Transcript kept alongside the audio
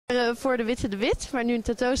Voor de Witte waar nu een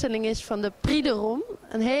tentoonstelling is van de Prix de Rome.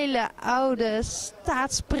 Een hele oude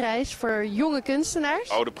staatsprijs voor jonge kunstenaars.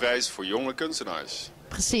 Oude prijs voor jonge kunstenaars.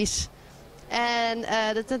 Precies. En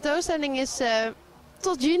de tentoonstelling is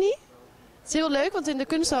tot juni. Het is heel leuk, want in de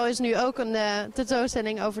kunsthal is nu ook een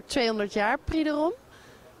tentoonstelling over 200 jaar Prix de Rome.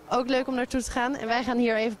 Ook leuk om naartoe te gaan. En wij gaan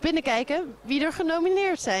hier even binnenkijken wie er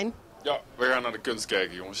genomineerd zijn. Ja, we gaan naar de kunst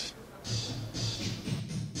kijken, jongens.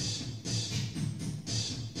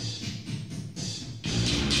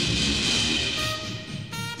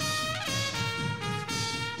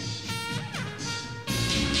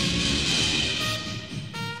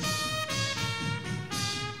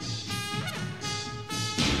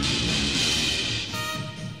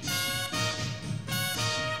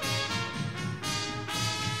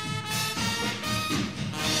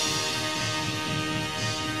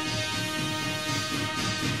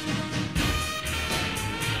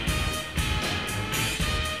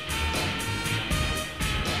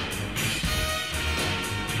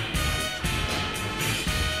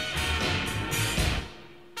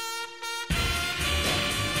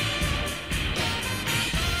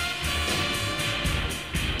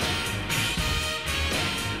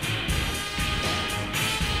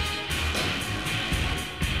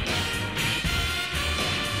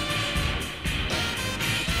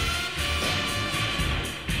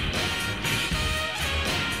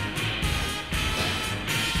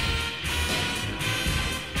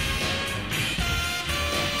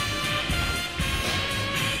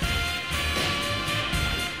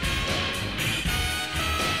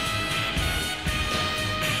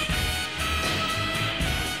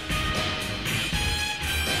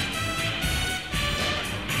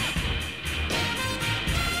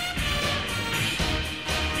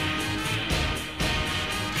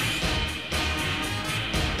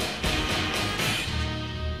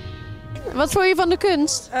 Wat vond je van de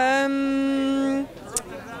kunst?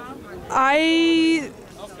 I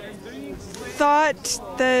thought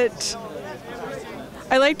that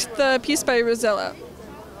I liked the piece by Rossella.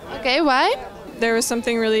 Okay, why? There was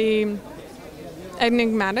something really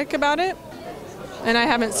enigmatic about it, and I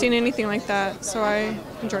haven't seen anything like that, so I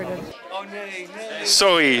enjoyed it. Oh nee.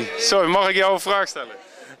 Sorry, mag ik jou een vraag stellen?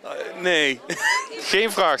 Nee.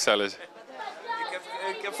 Geen vraag stellen.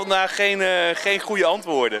 Ik heb vandaag geen goede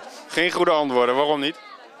antwoorden. Geen goede antwoorden, waarom niet?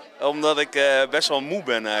 Omdat ik best wel moe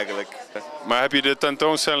ben eigenlijk. Maar heb je de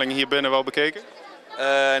tentoonstelling hier binnen wel bekeken?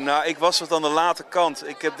 Nou, ik was wat aan de late kant.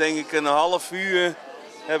 Ik heb denk ik een half uur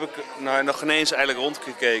nog geen eens eigenlijk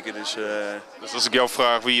rondgekeken. Dus als ik jou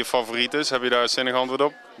vraag wie je favoriet is, heb je daar een zinnig antwoord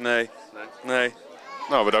op? nee.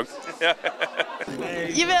 Nou, bedankt. Ja.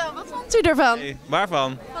 Jawel, wat vond u ervan? Hey,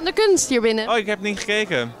 waarvan? Van de kunst hier binnen. Oh, ik heb niet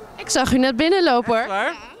gekeken. Ik zag u net binnenlopen hoor.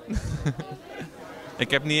 Klaar?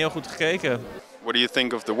 Ik heb niet heel goed gekeken. What do you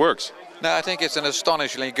think of the works? No, I think it's an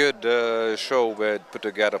astonishingly good show put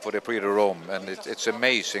together for the Prix de Rome, and it's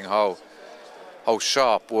amazing how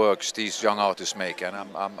sharp works these young artists make, and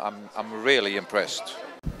I'm really impressed.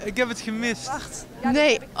 Ik heb het gemist. Wacht.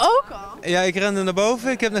 Nee, ook al? Ja, ik rende naar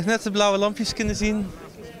boven. Ik heb nog net de blauwe lampjes kunnen zien.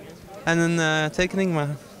 En een tekening,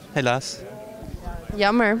 maar helaas.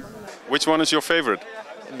 Jammer. Which one is your favorite?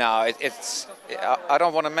 Now, I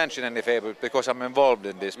don't want to mention any favorite because I'm involved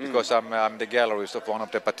in this, because I'm the gallerist of one of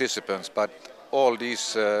the participants, but all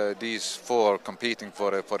these four competing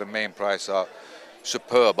for the main prize are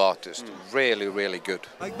superb artists. Really, really good.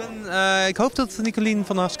 Ik hoop dat Nicoline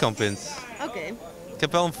van Harskamp wint. Oké. Ik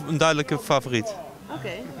heb wel een duidelijke favoriet.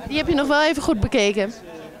 Oké. Die heb je nog wel even goed bekeken?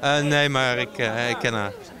 Nee, maar ik ken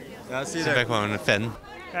haar. Ja, Dus ik ben gewoon een fan.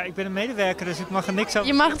 Ja, ik ben een medewerker, dus ik mag er niks over.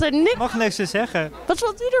 Je mag er niks. Mag niks te zeggen. Wat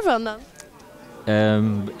vond u ervan dan?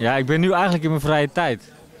 Ja, ik ben nu eigenlijk in mijn vrije tijd.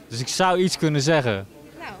 Dus ik zou iets kunnen zeggen.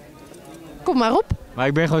 Nou, kom maar op. Maar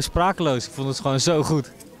ik ben gewoon sprakeloos. Ik vond het gewoon zo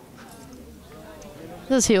goed.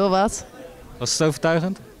 Dat is heel wat. Was het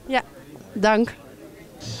overtuigend? Ja, dank.